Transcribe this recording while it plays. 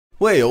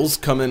Whales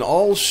come in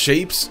all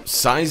shapes,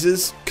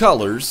 sizes,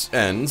 colors,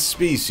 and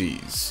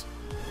species.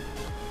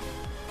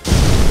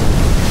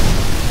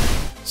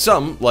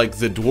 Some, like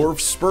the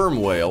dwarf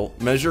sperm whale,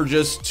 measure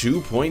just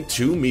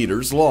 2.2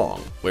 meters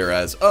long,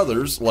 whereas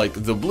others, like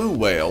the blue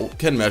whale,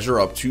 can measure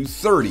up to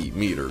 30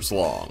 meters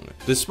long.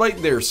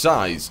 Despite their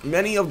size,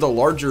 many of the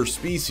larger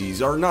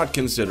species are not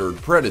considered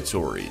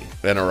predatory,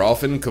 and are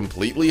often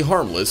completely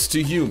harmless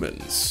to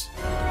humans.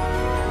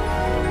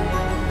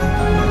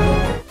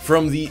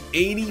 From the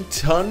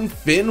 80-ton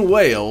fin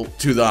whale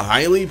to the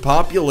highly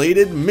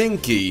populated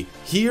Minke,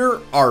 here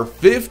are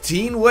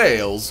 15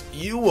 whales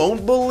you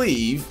won't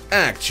believe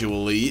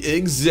actually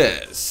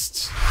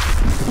exist.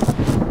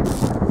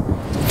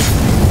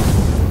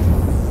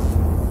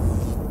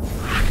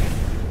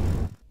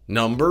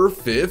 Number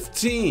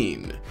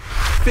 15.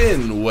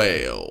 Fin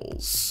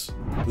whales.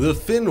 The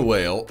fin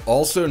whale,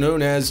 also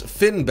known as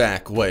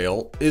finback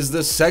whale, is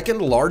the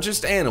second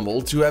largest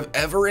animal to have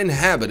ever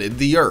inhabited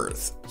the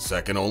Earth,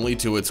 second only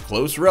to its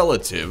close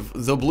relative,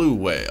 the blue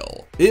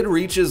whale. It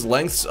reaches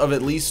lengths of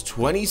at least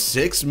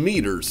 26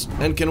 meters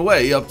and can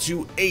weigh up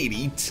to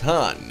 80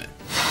 ton.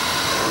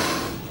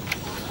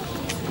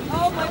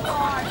 Oh my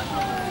god!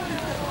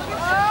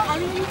 Are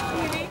you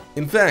kidding?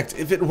 In fact,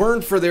 if it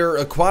weren't for their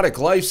aquatic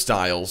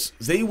lifestyles,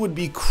 they would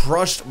be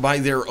crushed by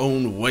their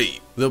own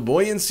weight. The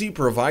buoyancy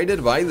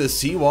provided by the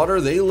seawater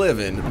they live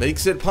in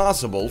makes it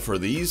possible for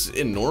these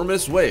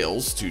enormous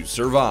whales to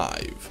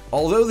survive.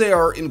 Although they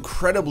are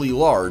incredibly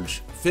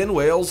large, fin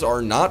whales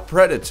are not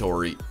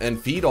predatory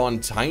and feed on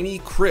tiny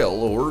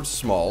krill or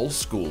small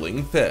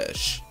schooling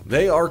fish.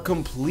 They are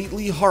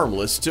completely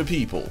harmless to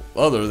people,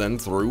 other than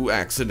through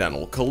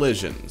accidental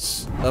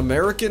collisions.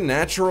 American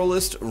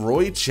naturalist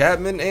Roy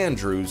Chapman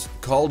Andrews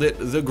called it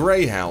the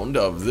greyhound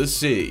of the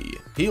sea.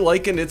 He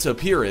likened its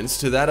appearance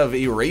to that of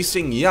a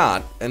racing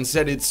yacht and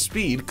said its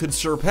speed could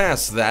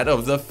surpass that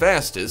of the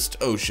fastest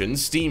ocean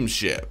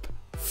steamship.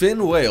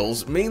 Fin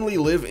whales mainly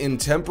live in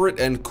temperate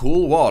and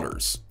cool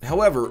waters.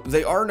 However,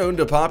 they are known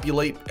to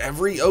populate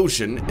every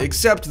ocean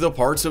except the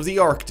parts of the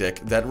Arctic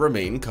that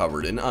remain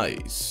covered in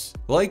ice.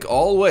 Like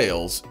all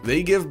whales,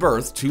 they give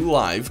birth to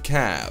live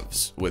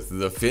calves, with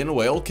the fin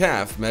whale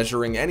calf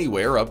measuring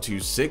anywhere up to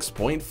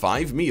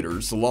 6.5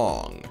 meters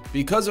long.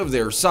 Because of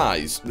their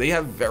size, they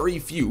have very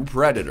few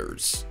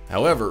predators.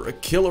 However,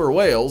 killer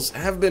whales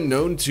have been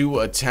known to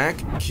attack,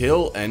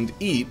 kill, and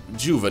eat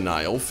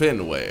juvenile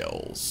fin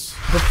whales.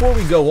 Before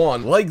we go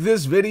on, like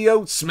this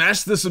video,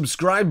 smash the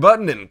subscribe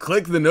button and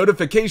click the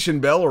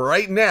notification bell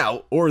right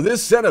now, or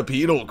this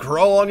centipede will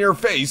crawl on your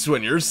face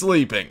when you're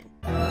sleeping.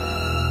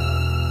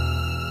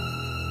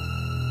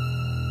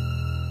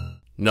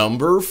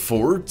 Number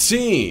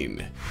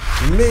 14.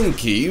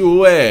 Minke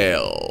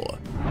whale.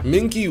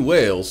 Minke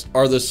whales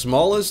are the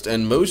smallest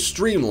and most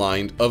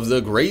streamlined of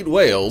the great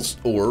whales,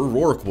 or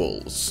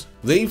rorquals.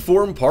 They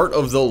form part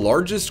of the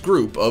largest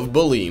group of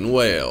baleen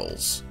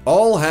whales.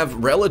 All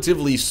have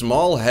relatively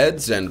small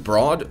heads and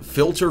broad,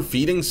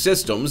 filter-feeding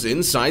systems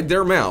inside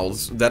their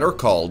mouths that are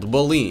called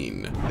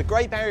baleen. The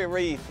Great Barrier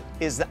Reef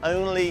is the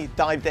only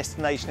dive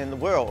destination in the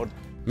world.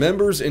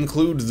 Members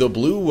include the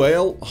blue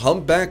whale,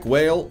 humpback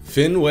whale,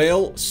 fin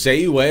whale,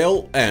 sei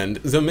whale, and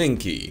the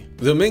Minke.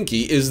 The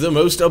Minke is the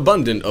most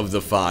abundant of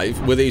the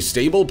five, with a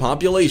stable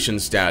population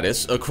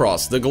status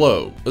across the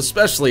globe,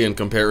 especially in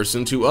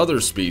comparison to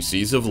other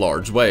species of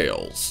large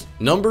whales.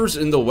 Numbers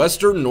in the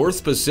western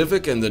North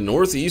Pacific and the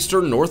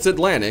northeastern North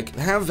Atlantic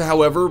have,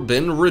 however,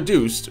 been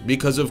reduced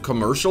because of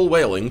commercial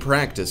whaling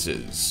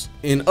practices.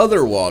 In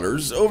other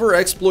waters,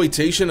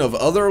 overexploitation of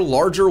other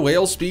larger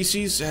whale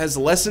species has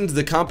lessened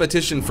the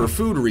competition for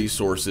food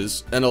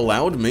resources and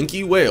allowed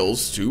Minke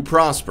whales to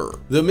prosper.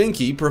 The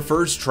Minke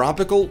prefers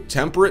tropical,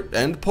 temperate,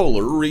 and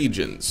polar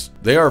regions.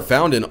 They are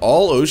found in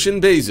all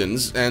ocean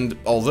basins and,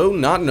 although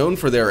not known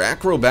for their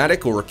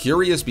acrobatic or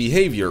curious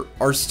behavior,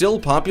 are still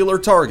popular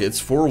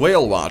targets for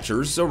whale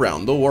watchers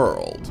around the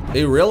world.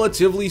 A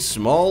relatively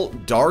small,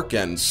 dark,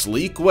 and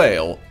sleek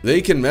whale,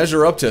 they can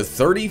measure up to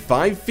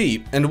 35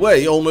 feet and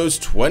weigh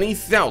almost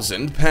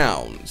 20,000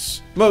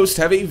 pounds. Most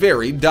have a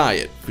varied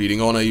diet,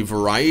 feeding on a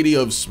variety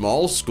of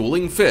small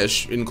schooling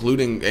fish,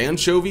 including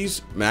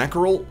anchovies,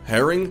 mackerel,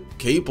 herring,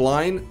 cape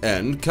line,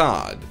 and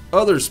cod.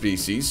 Other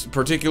species,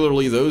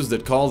 particularly those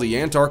that call the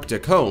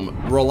Antarctic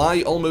home,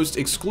 rely almost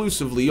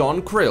exclusively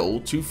on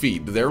krill to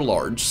feed their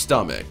large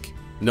stomach.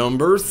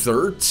 Number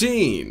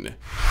 13.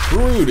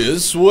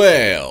 Brutus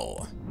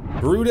whale.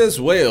 Brutus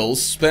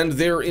whales spend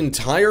their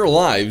entire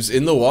lives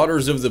in the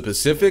waters of the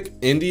Pacific,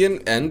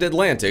 Indian, and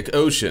Atlantic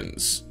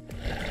Oceans.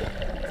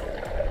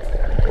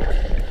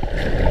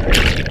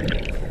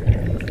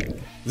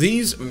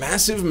 These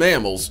massive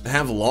mammals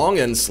have long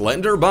and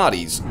slender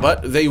bodies,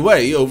 but they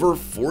weigh over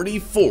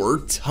 44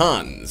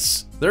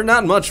 tons. They're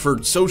not much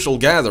for social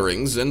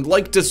gatherings and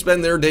like to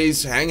spend their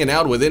days hanging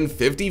out within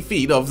 50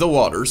 feet of the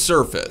water's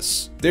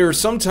surface. They're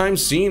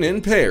sometimes seen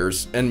in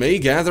pairs and may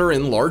gather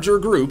in larger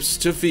groups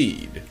to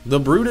feed. The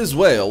Brutus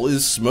whale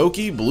is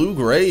smoky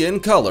blue-gray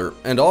in color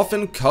and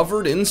often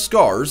covered in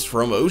scars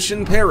from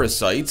ocean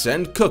parasites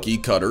and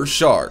cookie-cutter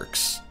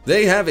sharks.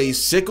 They have a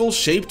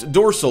sickle-shaped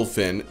dorsal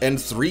fin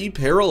and 3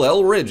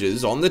 parallel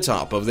ridges on the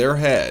top of their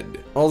head.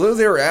 Although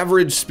their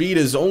average speed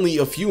is only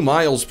a few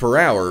miles per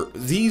hour,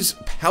 these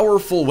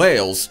powerful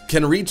whales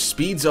can reach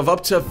speeds of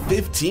up to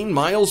 15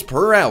 miles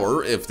per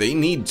hour if they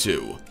need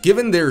to.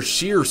 Given their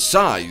sheer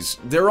size,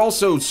 they're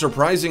also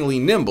surprisingly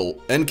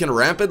nimble and can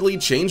rapidly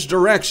change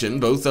direction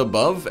both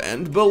above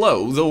and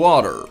below the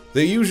water.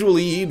 They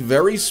usually eat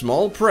very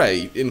small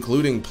prey,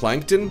 including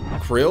plankton,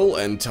 krill,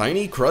 and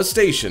tiny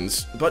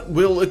crustaceans, but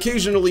will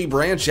occasionally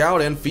branch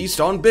out and feast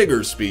on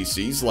bigger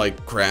species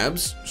like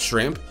crabs,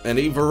 shrimp, and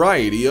a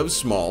variety of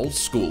small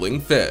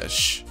schooling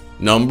fish.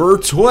 Number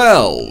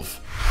 12.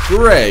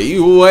 Gray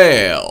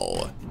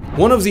whale.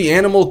 One of the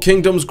animal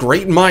kingdom's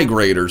great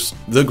migrators,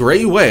 the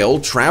gray whale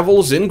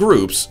travels in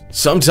groups,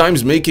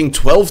 sometimes making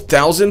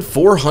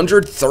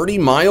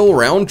 12,430-mile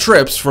round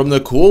trips from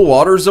the cool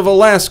waters of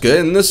Alaska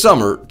in the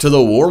summer to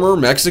the warmer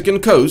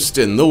Mexican coast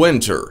in the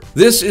winter.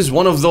 This is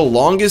one of the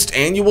longest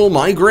annual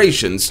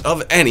migrations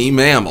of any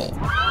mammal.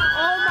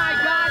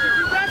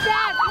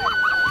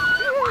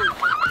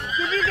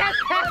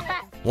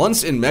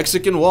 Once in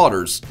Mexican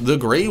waters, the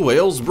gray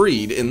whales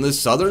breed in the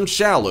southern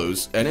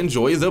shallows and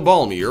enjoy the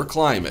balmier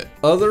climate.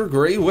 Other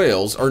gray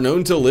whales are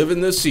known to live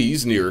in the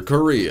seas near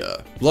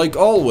Korea. Like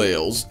all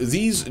whales,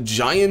 these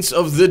giants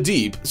of the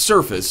deep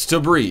surface to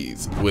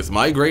breathe, with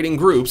migrating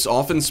groups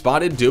often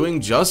spotted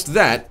doing just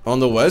that on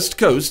the west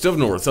coast of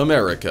North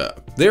America.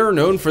 They are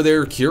known for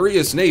their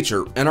curious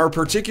nature and are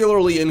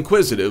particularly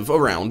inquisitive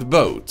around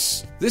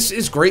boats. This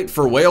is great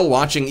for whale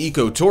watching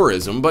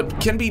ecotourism, but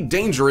can be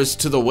dangerous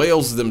to the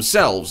whales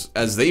themselves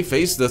as they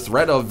face the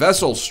threat of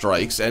vessel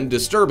strikes and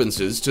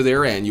disturbances to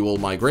their annual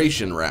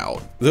migration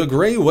route. The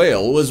gray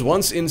whale was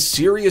once in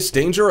serious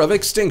danger of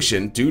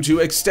extinction due to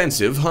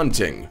extensive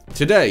hunting.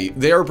 Today,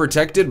 they are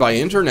protected by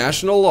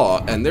international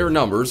law and their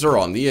numbers are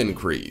on the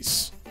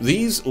increase.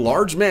 These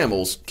large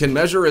mammals can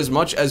measure as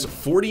much as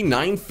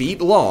 49 feet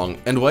long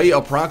and weigh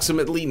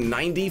approximately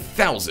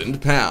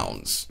 90,000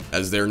 pounds.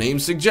 As their name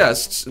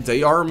suggests,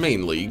 they are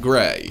mainly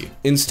gray.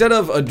 Instead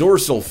of a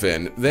dorsal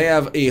fin, they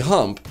have a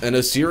hump and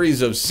a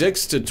series of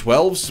 6 to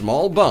 12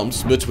 small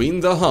bumps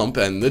between the hump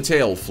and the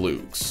tail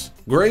flukes.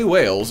 Gray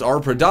whales are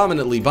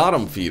predominantly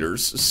bottom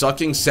feeders,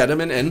 sucking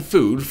sediment and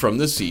food from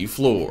the sea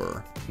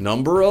floor.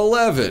 Number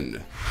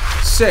 11.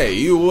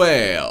 Sei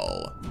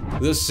whale.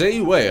 The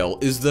sei whale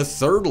is the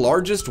third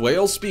largest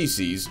whale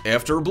species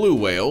after blue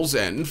whales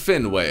and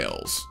fin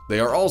whales. They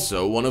are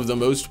also one of the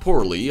most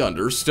poorly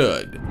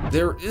understood.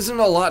 There isn't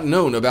a lot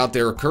known about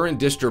their current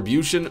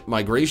distribution,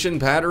 migration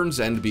patterns,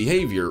 and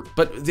behavior,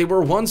 but they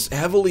were once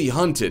heavily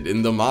hunted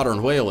in the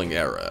modern whaling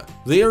era.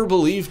 They are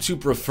believed to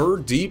prefer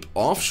deep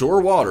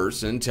offshore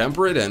waters in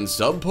temperate and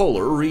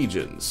subpolar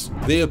regions.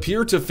 They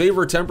appear to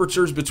favor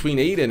temperatures between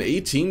 8 and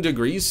 18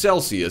 degrees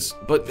Celsius,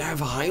 but have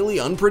highly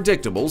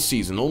unpredictable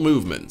seasonal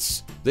movements.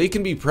 They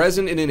can be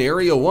present in an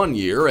area one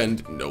year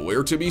and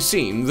nowhere to be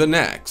seen the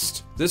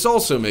next. This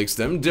also makes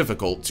them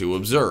difficult to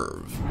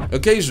observe.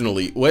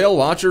 Occasionally, whale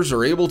watchers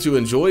are able to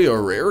enjoy a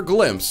rare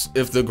glimpse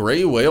if the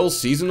gray whale's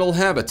seasonal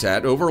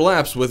habitat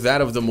overlaps with that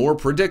of the more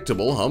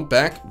predictable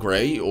humpback,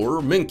 gray,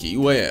 or minke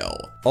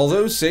whale.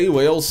 Although sei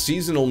whales'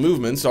 seasonal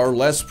movements are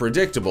less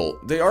predictable,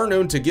 they are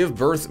known to give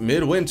birth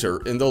midwinter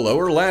in the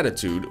lower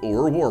latitude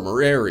or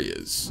warmer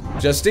areas.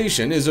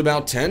 Gestation is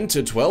about 10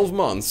 to 12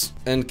 months,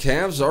 and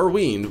calves are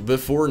weaned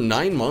before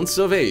 9 months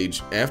of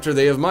age after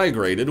they have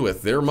migrated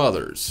with their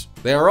mothers.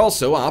 They are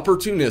also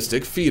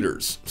opportunistic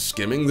feeders,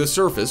 skimming the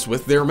surface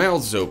with their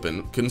mouths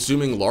open,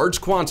 consuming large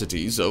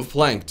quantities of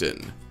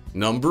plankton.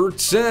 Number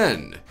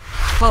 10.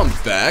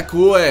 Humpback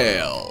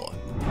whale.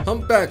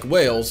 Humpback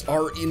whales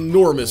are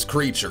enormous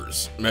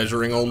creatures,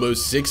 measuring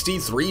almost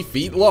 63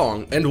 feet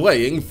long and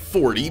weighing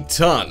 40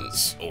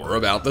 tons, or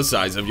about the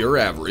size of your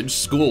average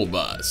school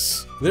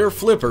bus. Their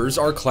flippers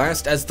are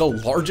classed as the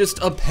largest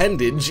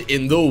appendage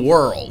in the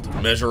world,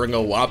 measuring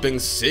a whopping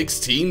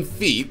 16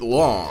 feet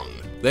long.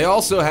 They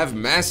also have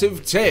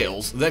massive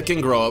tails that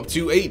can grow up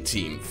to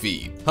 18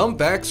 feet.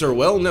 Humpbacks are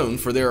well known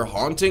for their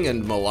haunting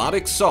and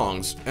melodic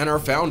songs and are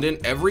found in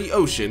every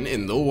ocean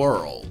in the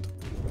world.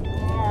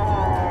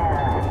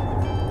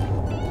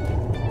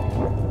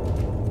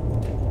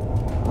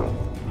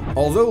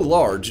 Although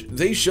large,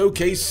 they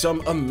showcase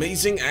some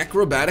amazing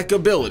acrobatic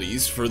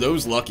abilities for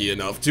those lucky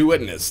enough to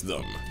witness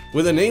them.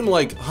 With a name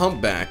like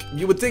humpback,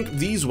 you would think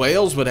these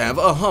whales would have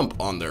a hump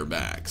on their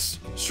backs.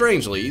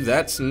 Strangely,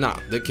 that's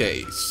not the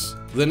case.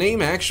 The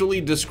name actually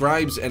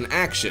describes an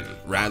action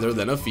rather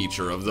than a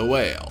feature of the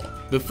whale.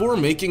 Before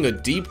making a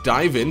deep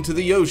dive into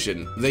the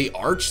ocean, they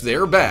arch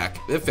their back,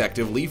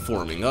 effectively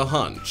forming a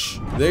hunch.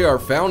 They are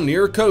found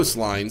near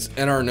coastlines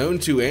and are known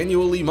to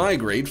annually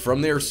migrate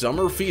from their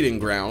summer feeding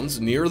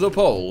grounds near the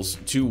poles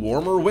to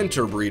warmer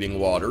winter breeding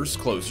waters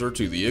closer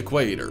to the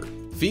equator.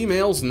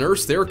 Females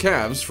nurse their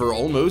calves for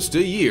almost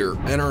a year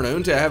and are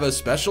known to have a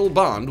special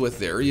bond with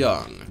their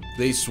young.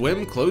 They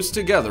swim close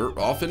together,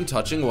 often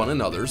touching one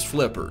another's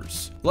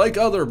flippers. Like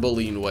other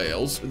baleen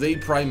whales, they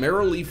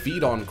primarily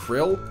feed on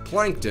krill,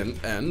 plankton,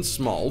 and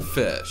small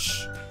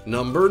fish.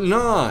 Number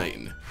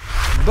 9.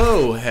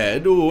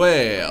 Bowhead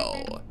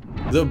whale.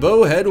 The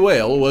bowhead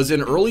whale was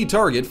an early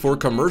target for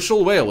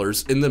commercial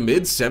whalers in the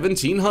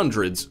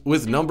mid-1700s,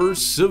 with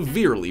numbers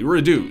severely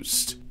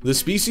reduced. The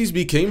species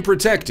became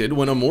protected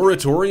when a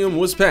moratorium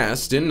was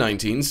passed in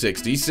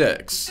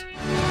 1966.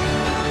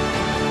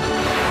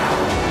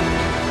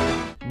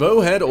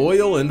 Bowhead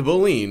oil and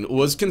baleen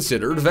was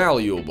considered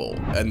valuable,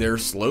 and their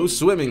slow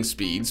swimming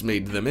speeds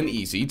made them an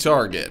easy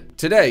target.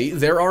 Today,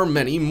 there are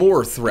many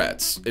more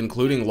threats,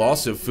 including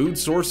loss of food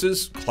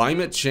sources,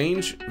 climate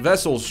change,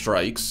 vessel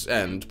strikes,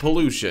 and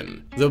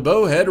pollution. The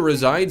bowhead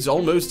resides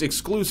almost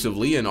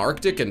exclusively in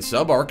Arctic and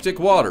subarctic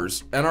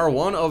waters, and are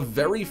one of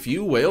very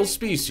few whale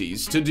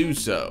species to do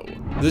so.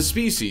 The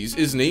species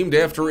is named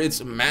after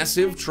its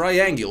massive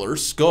triangular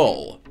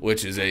skull,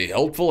 which is a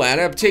helpful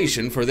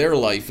adaptation for their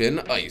life in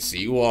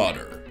icy water.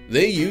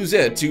 They use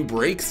it to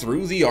break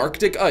through the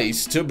Arctic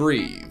ice to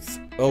breathe.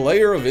 A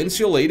layer of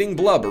insulating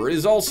blubber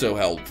is also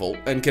helpful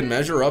and can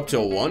measure up to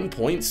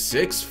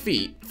 1.6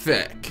 feet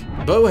thick.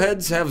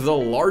 Bowheads have the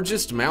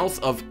largest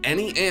mouth of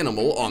any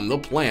animal on the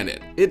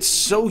planet. It's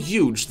so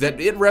huge that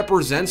it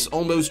represents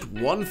almost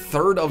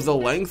 1/3 of the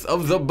length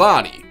of the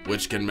body,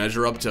 which can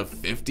measure up to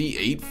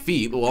 58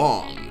 feet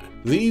long.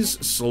 These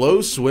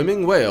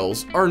slow-swimming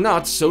whales are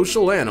not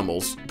social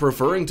animals,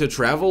 preferring to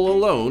travel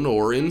alone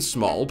or in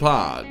small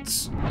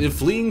pods. If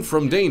fleeing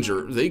from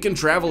danger, they can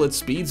travel at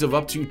speeds of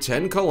up to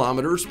 10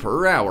 kilometers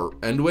per hour,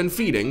 and when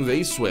feeding,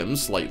 they swim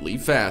slightly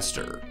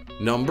faster.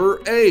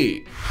 Number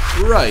 8.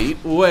 Right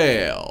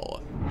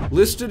whale.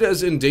 Listed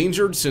as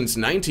endangered since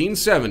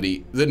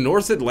 1970, the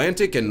North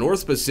Atlantic and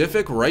North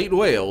Pacific right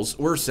whales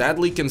were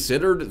sadly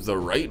considered the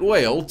right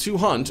whale to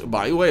hunt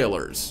by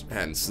whalers,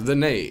 hence the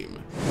name.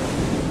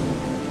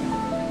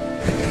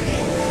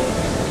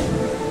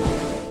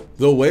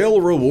 The whale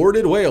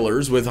rewarded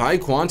whalers with high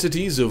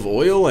quantities of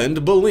oil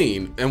and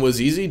baleen, and was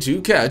easy to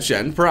catch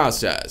and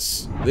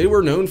process. They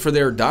were known for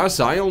their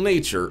docile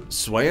nature,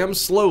 swam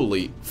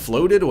slowly,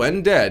 floated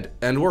when dead,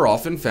 and were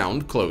often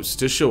found close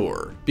to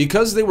shore.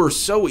 Because they were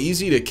so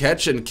easy to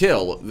catch and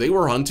kill, they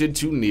were hunted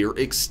to near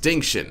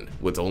extinction,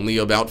 with only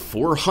about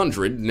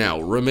 400 now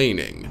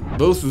remaining.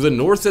 Both the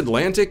North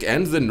Atlantic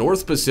and the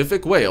North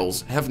Pacific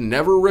whales have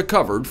never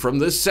recovered from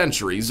the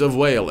centuries of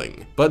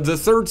whaling, but the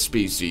third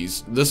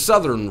species, the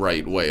southern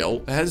right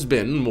whale, has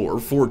been more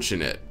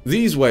fortunate.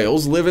 These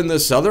whales live in the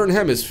southern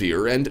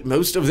hemisphere, and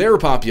most of their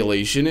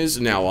population is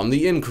now on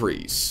the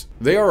increase.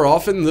 They are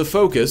often the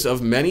focus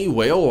of many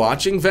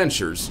whale-watching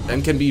ventures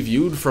and can be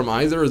viewed from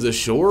either the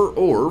shore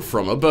or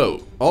from a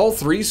boat. All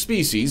three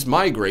species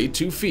migrate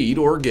to feed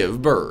or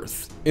give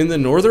birth. In the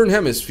northern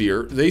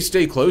hemisphere, they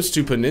stay close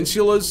to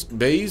peninsulas,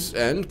 bays,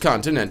 and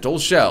continental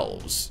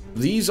shelves.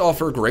 These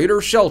offer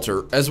greater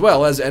shelter as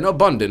well as an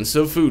abundance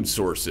of food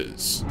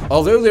sources.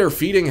 Although their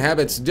feeding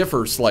habits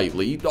differ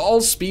slightly,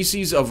 all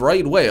species of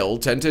right whale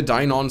tend to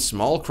dine on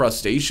small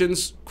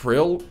crustaceans,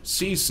 krill,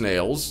 sea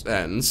snails,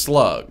 and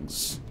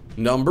slugs.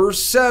 Number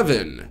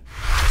 7.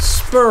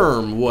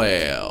 Sperm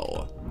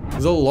whale.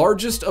 The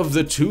largest of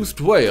the toothed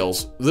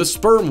whales, the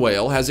sperm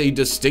whale has a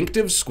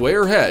distinctive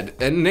square head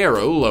and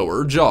narrow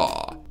lower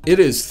jaw. It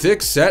is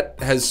thick-set,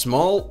 has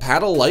small,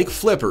 paddle-like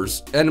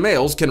flippers, and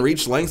males can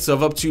reach lengths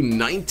of up to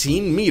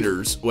 19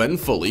 meters when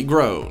fully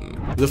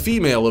grown. The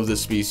female of the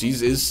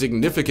species is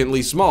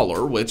significantly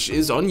smaller, which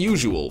is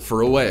unusual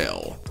for a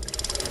whale.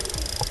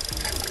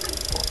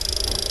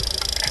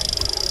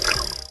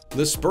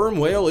 The sperm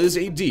whale is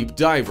a deep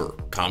diver,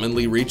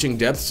 commonly reaching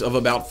depths of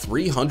about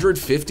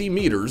 350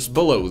 meters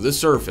below the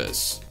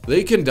surface.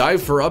 They can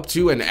dive for up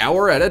to an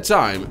hour at a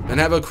time and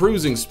have a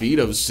cruising speed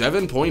of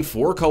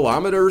 7.4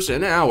 kilometers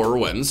an hour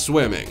when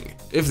swimming.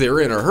 If they're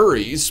in a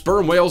hurry,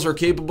 sperm whales are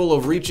capable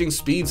of reaching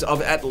speeds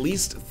of at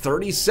least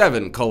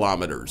 37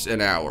 kilometers an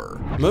hour.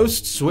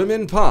 Most swim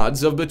in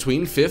pods of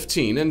between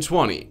 15 and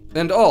 20,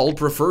 and all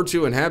prefer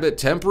to inhabit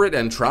temperate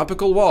and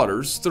tropical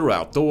waters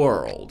throughout the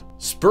world.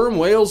 Sperm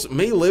whales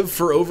may live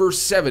for over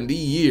 70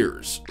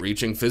 years,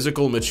 reaching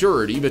physical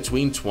maturity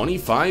between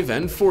 25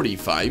 and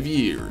 45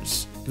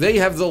 years. They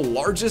have the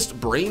largest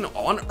brain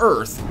on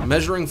Earth,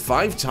 measuring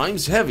 5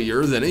 times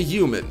heavier than a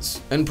human's,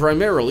 and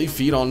primarily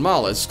feed on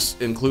mollusks,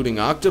 including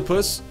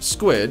octopus,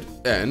 squid,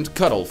 and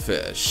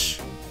cuttlefish.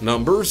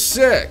 Number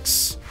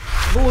 6.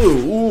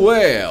 Blue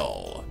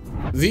whale.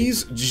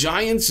 These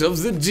giants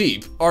of the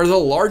deep are the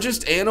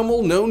largest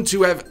animal known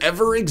to have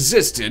ever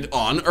existed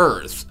on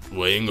Earth,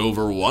 weighing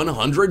over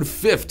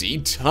 150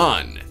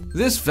 tons.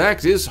 This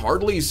fact is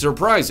hardly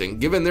surprising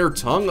given their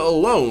tongue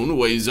alone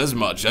weighs as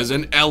much as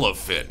an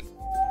elephant.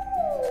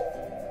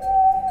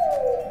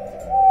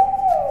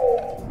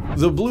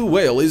 The blue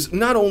whale is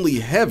not only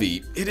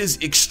heavy, it is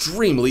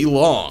extremely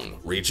long,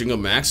 reaching a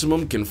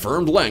maximum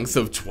confirmed length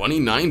of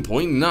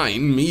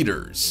 29.9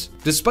 meters.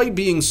 Despite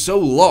being so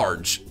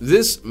large,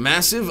 this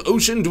massive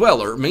ocean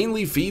dweller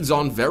mainly feeds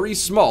on very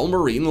small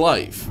marine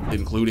life,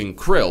 including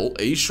krill,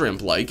 a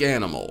shrimp-like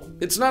animal.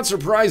 It's not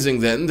surprising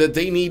then that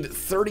they need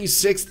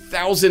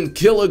 36,000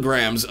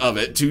 kilograms of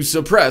it to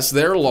suppress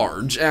their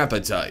large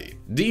appetite.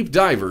 Deep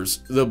divers,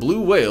 the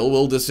blue whale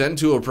will descend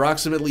to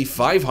approximately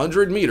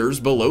 500 meters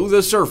below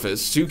the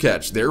surface to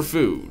catch their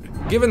food.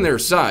 Given their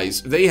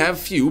size, they have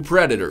few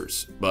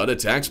predators, but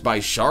attacks by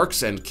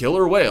sharks and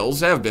killer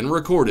whales have been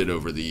recorded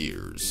over the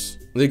years.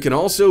 They can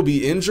also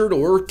be injured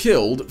or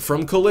killed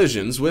from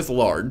collisions with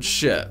large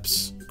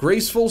ships.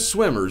 Graceful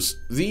swimmers,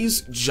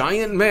 these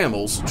giant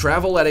mammals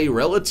travel at a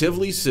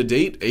relatively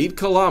sedate 8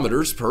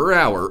 kilometers per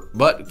hour,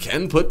 but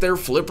can put their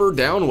flipper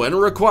down when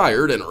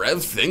required and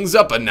rev things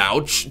up a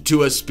notch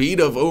to a speed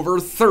of over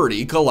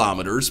 30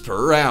 kilometers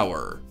per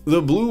hour.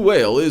 The blue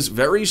whale is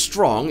very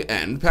strong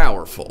and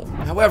powerful.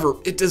 However,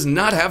 it does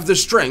not have the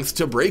strength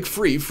to break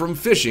free from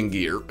fishing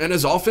gear and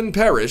has often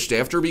perished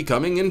after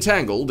becoming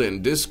entangled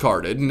in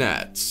discarded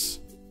nets.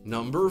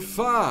 Number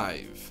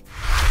 5.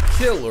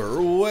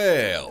 Killer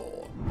whale.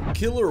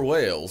 Killer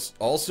whales,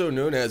 also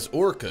known as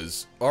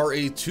orcas, are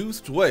a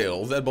toothed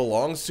whale that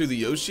belongs to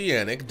the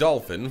oceanic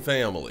dolphin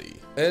family.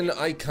 An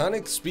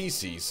iconic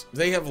species,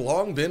 they have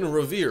long been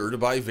revered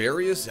by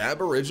various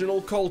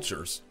Aboriginal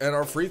cultures and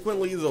are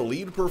frequently the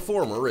lead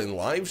performer in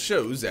live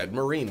shows at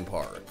marine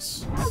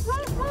parks.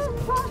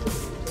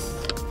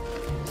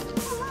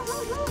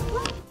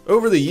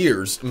 Over the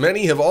years,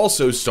 many have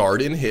also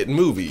starred in hit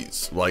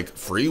movies, like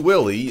Free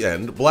Willy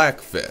and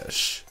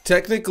Blackfish.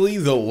 Technically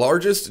the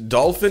largest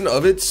dolphin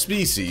of its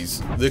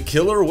species, the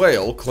killer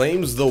whale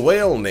claims the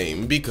whale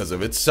name because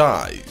of its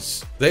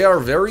size. They are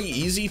very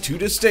easy to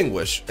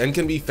distinguish and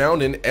can be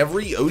found in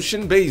every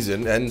ocean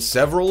basin and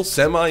several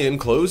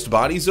semi-enclosed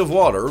bodies of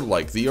water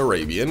like the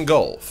Arabian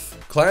Gulf.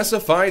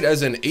 Classified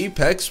as an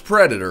apex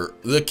predator,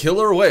 the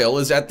killer whale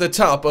is at the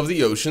top of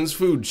the ocean's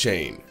food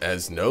chain,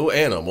 as no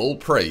animal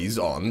preys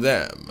on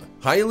them.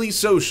 Highly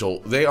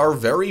social, they are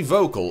very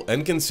vocal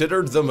and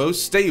considered the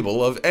most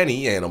stable of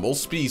any animal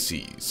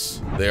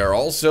species. They are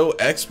also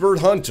expert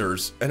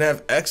hunters and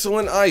have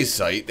excellent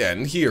eyesight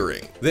and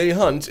hearing. They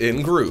hunt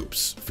in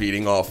groups,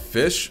 feeding off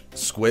fish,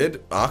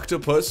 squid,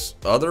 octopus,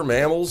 other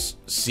mammals,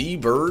 sea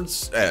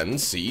birds, and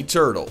sea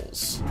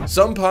turtles.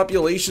 Some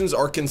populations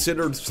are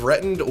considered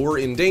threatened or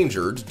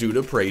endangered due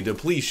to prey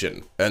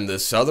depletion, and the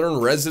southern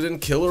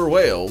resident killer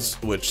whales,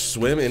 which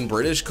swim in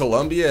British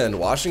Columbia and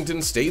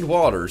Washington state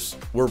waters,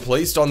 were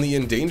placed on the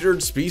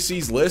endangered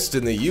species list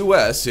in the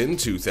US in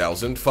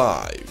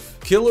 2005.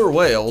 Killer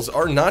whales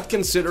are not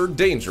considered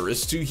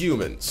dangerous to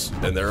humans,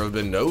 and there have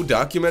been no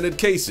documented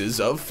cases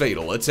of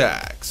fatal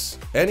attacks.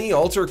 Any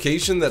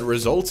altercation that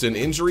results in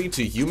injury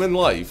to human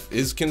life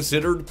is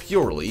considered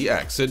purely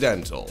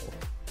accidental.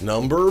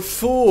 Number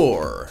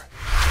 4.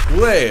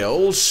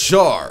 Whale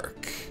shark.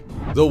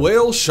 The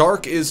whale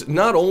shark is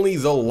not only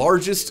the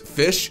largest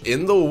fish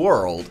in the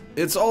world,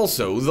 it's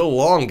also the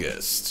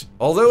longest.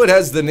 Although it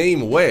has the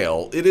name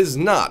whale, it is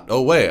not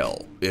a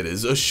whale, it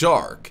is a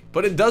shark.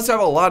 But it does have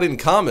a lot in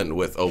common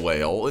with a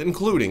whale,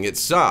 including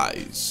its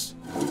size.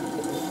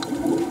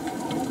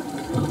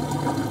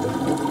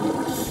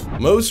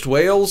 Most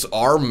whales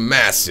are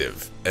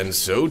massive, and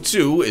so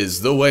too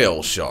is the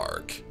whale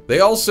shark. They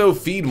also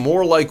feed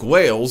more like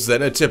whales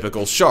than a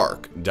typical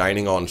shark,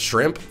 dining on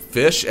shrimp,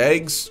 fish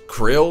eggs,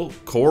 krill,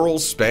 coral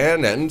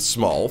span, and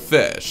small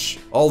fish.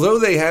 Although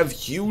they have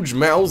huge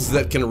mouths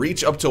that can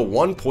reach up to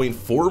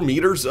 1.4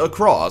 meters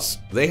across,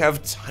 they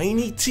have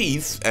tiny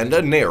teeth and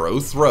a narrow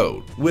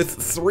throat. With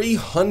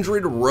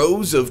 300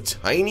 rows of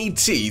tiny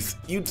teeth,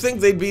 you'd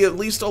think they'd be at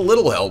least a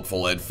little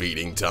helpful at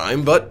feeding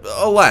time, but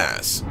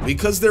alas,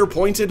 because they're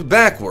pointed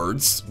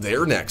backwards,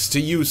 they're next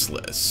to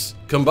useless.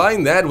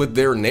 Combine that with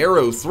their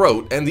narrow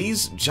throat, and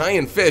these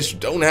giant fish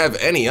don't have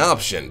any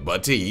option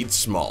but to eat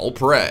small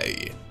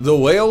prey. The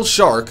whale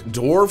shark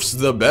dwarfs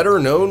the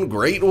better-known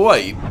great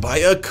white by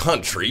a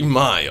country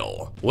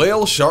mile.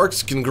 Whale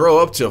sharks can grow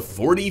up to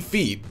 40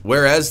 feet,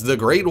 whereas the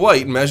great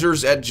white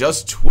measures at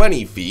just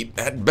 20 feet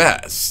at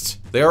best.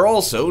 They are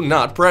also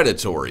not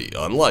predatory,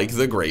 unlike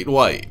the great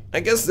white. I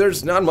guess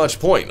there's not much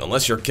point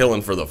unless you're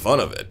killing for the fun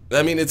of it.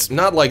 I mean, it's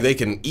not like they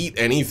can eat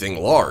anything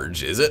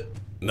large, is it?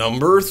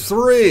 Number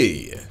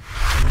 3.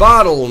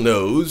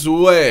 Bottlenose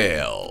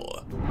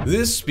whale.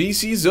 This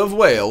species of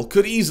whale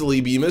could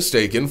easily be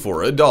mistaken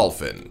for a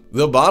dolphin.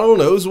 The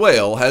bottlenose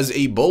whale has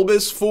a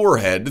bulbous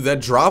forehead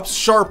that drops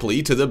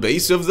sharply to the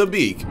base of the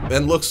beak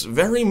and looks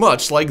very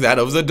much like that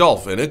of the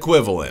dolphin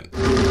equivalent.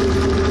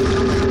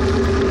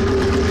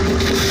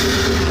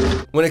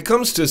 When it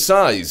comes to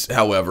size,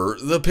 however,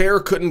 the pair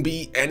couldn't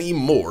be any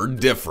more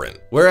different.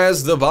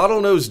 Whereas the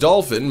bottlenose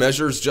dolphin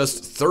measures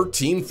just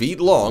 13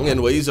 feet long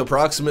and weighs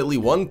approximately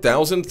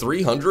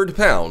 1,300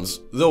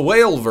 pounds, the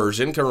whale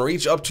version can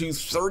reach up to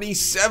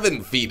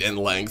 37 feet in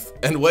length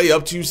and weigh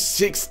up to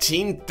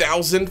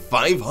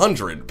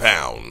 16,500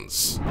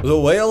 pounds. The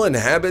whale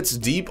inhabits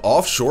deep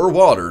offshore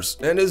waters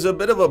and is a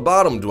bit of a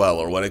bottom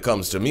dweller when it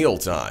comes to meal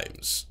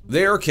times.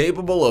 They are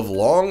capable of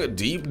long,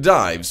 deep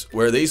dives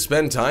where they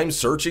spend time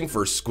searching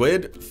for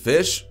squid,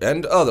 fish,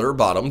 and other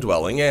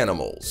bottom-dwelling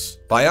animals.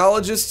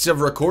 Biologists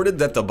have recorded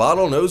that the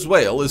bottlenose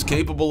whale is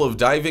capable of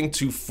diving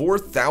to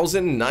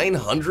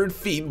 4,900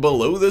 feet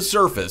below the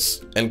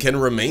surface and can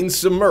remain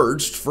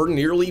submerged for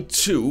nearly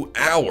 2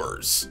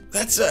 hours.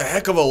 That's a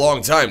heck of a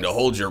long time to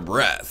hold your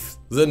breath.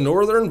 The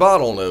northern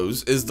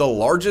bottlenose is the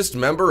largest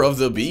member of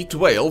the beaked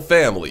whale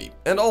family,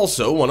 and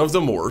also one of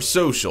the more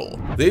social.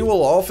 They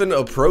will often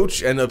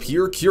approach and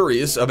appear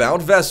curious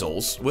about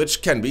vessels,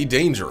 which can be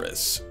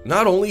dangerous.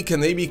 Not only can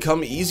they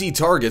become easy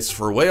targets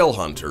for whale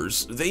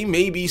hunters, they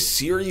may be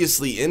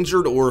seriously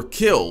injured or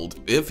killed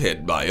if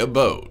hit by a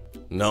boat.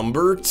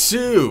 Number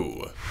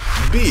 2.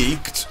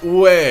 Beaked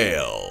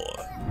whale.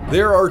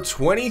 There are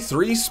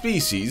 23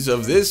 species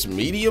of this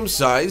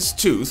medium-sized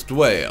toothed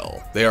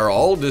whale. They are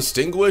all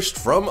distinguished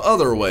from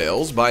other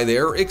whales by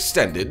their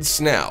extended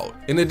snout.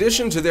 In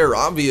addition to their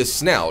obvious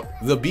snout,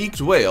 the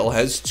beaked whale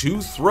has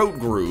 2 throat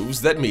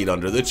grooves that meet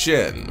under the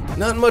chin.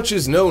 Not much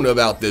is known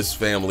about this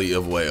family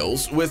of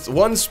whales, with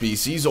one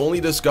species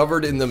only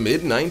discovered in the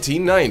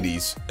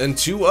mid-1990s and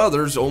 2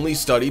 others only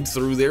studied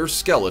through their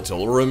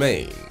skeletal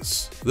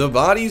remains. The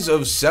bodies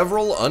of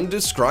several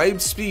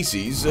undescribed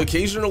species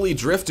occasionally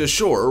drift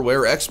ashore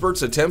where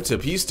experts attempt to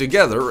piece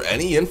together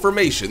any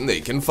information they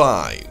can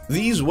find.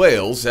 These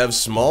whales have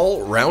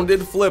small,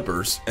 rounded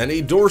flippers, and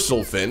a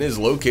dorsal fin is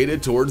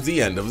located towards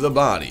the end of the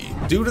body.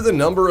 Due to the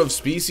number of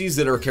species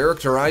that are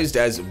characterized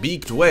as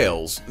beaked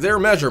whales, their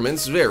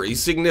measurements vary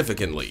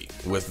significantly,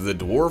 with the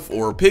dwarf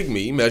or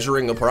pygmy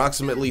measuring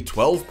approximately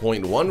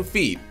 12.1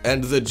 feet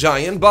and the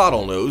giant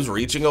bottlenose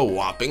reaching a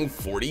whopping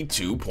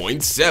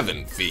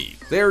 42.7 feet.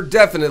 They're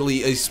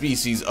definitely a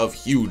species of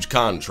huge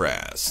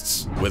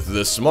contrasts, with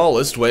the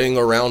smallest weighing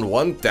around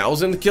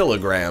 1,000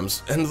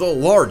 kilograms and the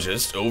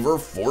largest over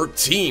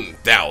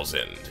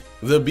 14,000.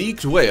 The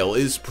beaked whale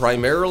is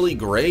primarily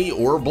gray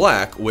or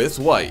black with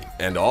white,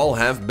 and all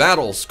have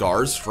battle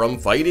scars from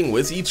fighting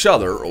with each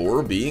other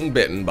or being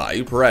bitten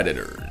by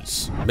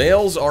predators.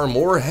 Males are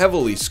more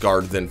heavily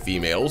scarred than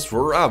females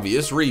for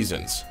obvious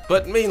reasons,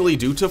 but mainly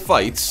due to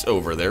fights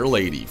over their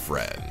lady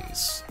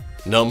friends.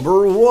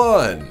 Number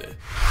 1.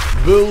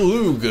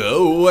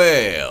 Beluga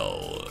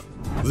whale.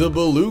 The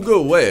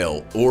beluga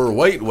whale, or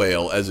white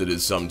whale as it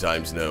is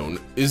sometimes known,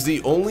 is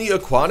the only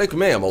aquatic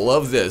mammal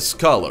of this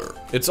color.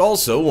 It's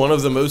also one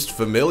of the most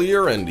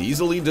familiar and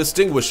easily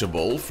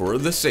distinguishable for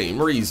the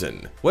same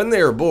reason. When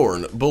they are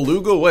born,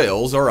 beluga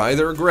whales are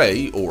either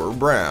gray or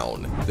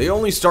brown. They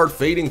only start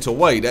fading to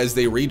white as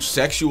they reach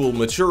sexual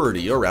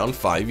maturity around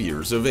 5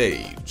 years of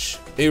age.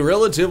 A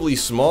relatively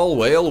small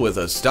whale with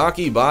a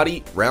stocky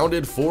body,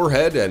 rounded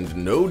forehead, and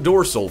no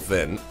dorsal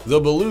fin, the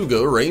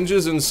beluga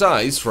ranges in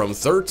size from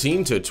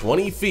 13 to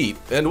 20 feet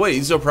and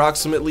weighs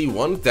approximately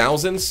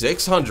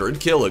 1,600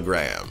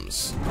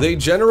 kilograms. They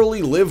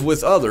generally live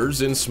with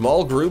others in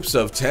small groups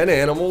of 10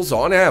 animals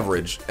on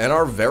average and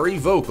are very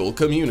vocal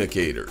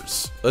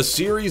communicators. A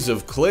series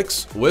of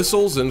clicks,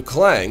 whistles, and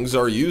clangs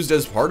are used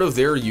as part of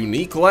their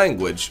unique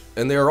language,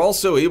 and they are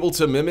also able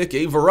to mimic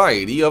a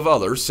variety of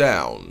other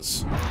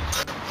sounds.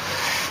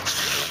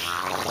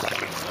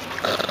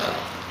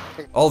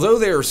 Although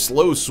they are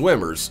slow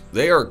swimmers,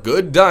 they are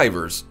good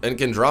divers and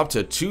can drop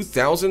to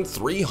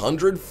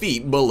 2,300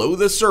 feet below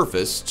the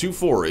surface to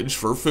forage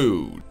for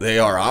food. They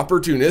are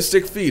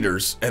opportunistic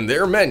feeders, and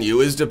their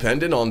menu is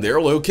dependent on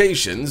their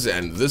locations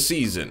and the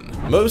season.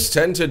 Most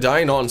tend to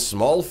dine on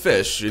small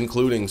fish,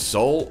 including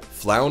sole,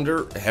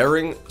 flounder,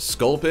 herring,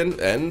 sculpin,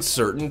 and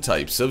certain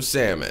types of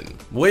salmon.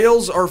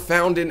 Whales are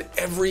found in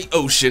every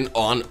ocean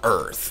on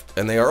Earth,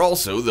 and they are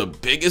also the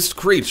biggest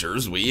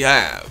creatures we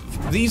have.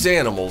 These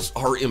animals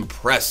are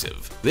impressive.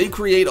 They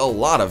create a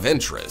lot of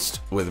interest,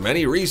 with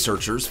many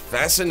researchers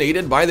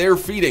fascinated by their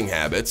feeding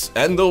habits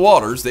and the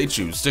waters they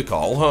choose to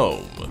call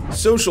home.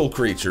 Social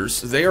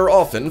creatures, they are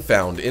often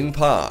found in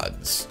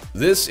pods.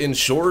 This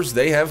ensures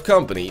they have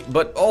company,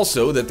 but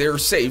also that they're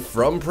safe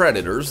from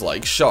predators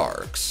like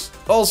sharks.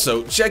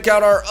 Also, check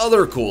out our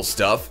other cool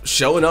stuff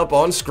showing up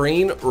on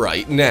screen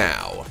right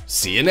now.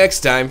 See you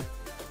next time!